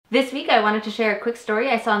This week I wanted to share a quick story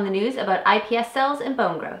I saw in the news about iPS cells and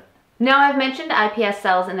bone growth. Now, I've mentioned iPS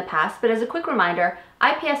cells in the past, but as a quick reminder,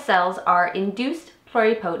 iPS cells are induced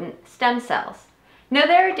pluripotent stem cells. Now,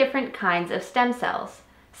 there are different kinds of stem cells.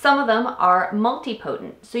 Some of them are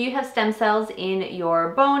multipotent, so you have stem cells in your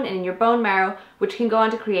bone and in your bone marrow which can go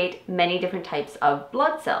on to create many different types of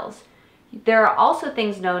blood cells. There are also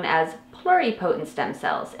things known as pluripotent stem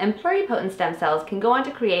cells, and pluripotent stem cells can go on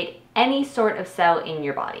to create any sort of cell in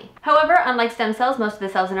your body. However, unlike stem cells, most of the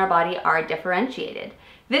cells in our body are differentiated.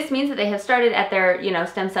 This means that they have started at their,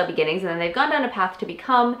 stem cell beginnings, and then they've gone down a path to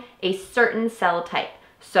become a certain cell type.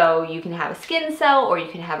 So you can have a skin cell, or you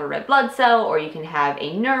can have a red blood cell, or you can have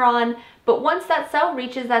a neuron, but once that cell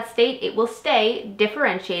reaches that state, it will stay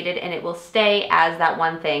differentiated and it will stay as that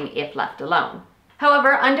one thing if left alone.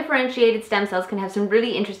 However, undifferentiated stem cells can have some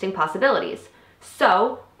really interesting possibilities.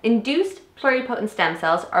 So, induced pluripotent stem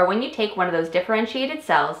cells are when you take one of those differentiated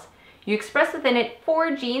cells, you express within it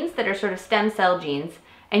 4 genes that are sort of stem cell genes,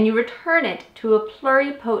 and you return it to a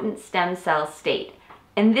pluripotent stem cell state.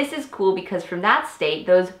 And this is cool because from that state,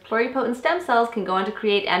 those pluripotent stem cells can go on to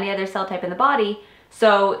create any other cell type in the body.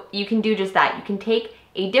 So you can do just that. You can take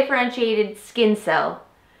a differentiated skin cell,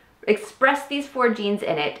 express these 4 genes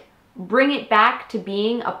in it, bring it back to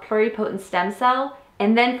being a pluripotent stem cell,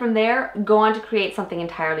 and then from there, go on to create something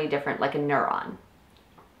entirely different like a neuron.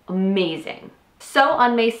 Amazing. So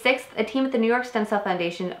on May 6th, a team at the New York Stem Cell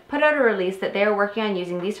Foundation put out a release that they are working on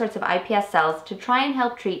using these sorts of iPS cells to try and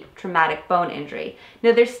help treat traumatic bone injury.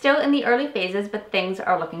 Now, they're still in the early phases, but things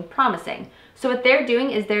are looking promising. So what they're doing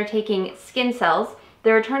is they're taking skin cells,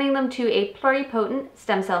 they're returning them to a pluripotent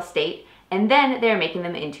stem cell state, and then they're making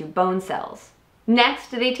them into bone cells. Next,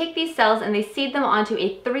 they take these cells and they seed them onto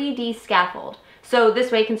a 3D scaffold. So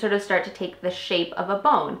this way it can sort of start to take the shape of a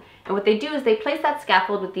bone. And what they do is they place that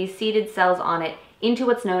scaffold with these seeded cells on it into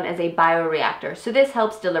what's known as a bioreactor. So this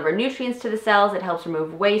helps deliver nutrients to the cells, it helps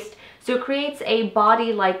remove waste, so it creates a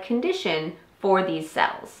body-like condition for these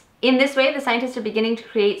cells. In this way, the scientists are beginning to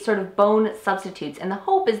create sort of bone substitutes, and the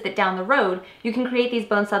hope is that down the road, you can create these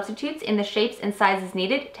bone substitutes in the shapes and sizes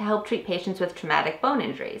needed to help treat patients with traumatic bone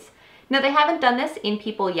injuries. Now, they haven't done this in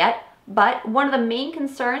people yet, but one of the main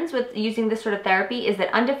concerns with using this sort of therapy is that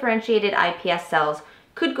undifferentiated iPS cells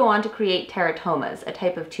could go on to create teratomas, a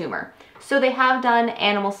type of tumor. So they have done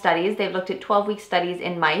animal studies. They've looked at 12-week studies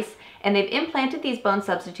in mice, and they've implanted these bone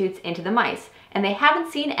substitutes into the mice. And they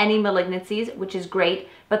haven't seen any malignancies, which is great,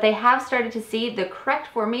 but they have started to see the correct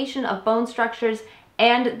formation of bone structures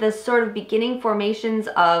and the sort of beginning formations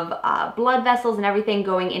of blood vessels and everything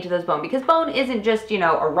going into those bones. Because bone isn't just,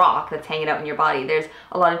 a rock that's hanging out in your body. There's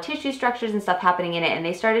a lot of tissue structures and stuff happening in it, and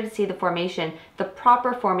they started to see the formation, the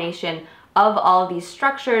proper formation of all of these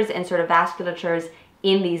structures and sort of vasculatures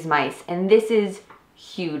in these mice. And this is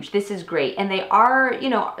huge. This is great. And they are,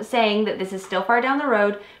 saying that this is still far down the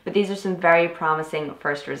road, but these are some very promising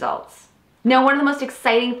first results. Now, one of the most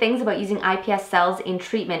exciting things about using iPS cells in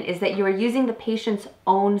treatment is that you are using the patient's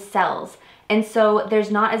own cells. And so there's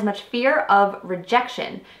not as much fear of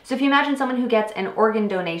rejection. So if you imagine someone who gets an organ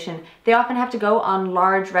donation, they often have to go on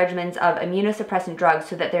large regimens of immunosuppressant drugs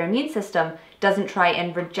so that their immune system doesn't try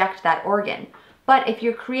and reject that organ. But if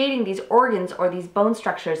you're creating these organs or these bone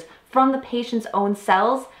structures from the patient's own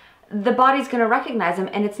cells, the body's going to recognize them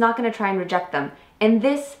and it's not going to try and reject them. And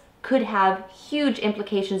this could have huge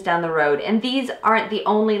implications down the road. And these aren't the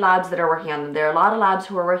only labs that are working on them. There are a lot of labs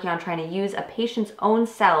who are working on trying to use a patient's own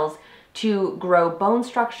cells to grow bone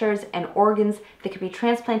structures and organs that could be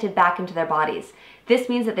transplanted back into their bodies. This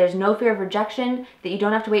means that there's no fear of rejection, that you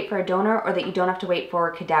don't have to wait for a donor, or that you don't have to wait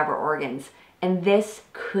for cadaver organs. And this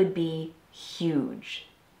could be huge.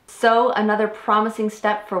 So another promising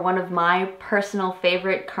step for one of my personal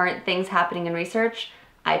favorite current things happening in research,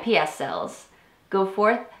 iPS cells. Go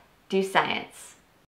forth, do science.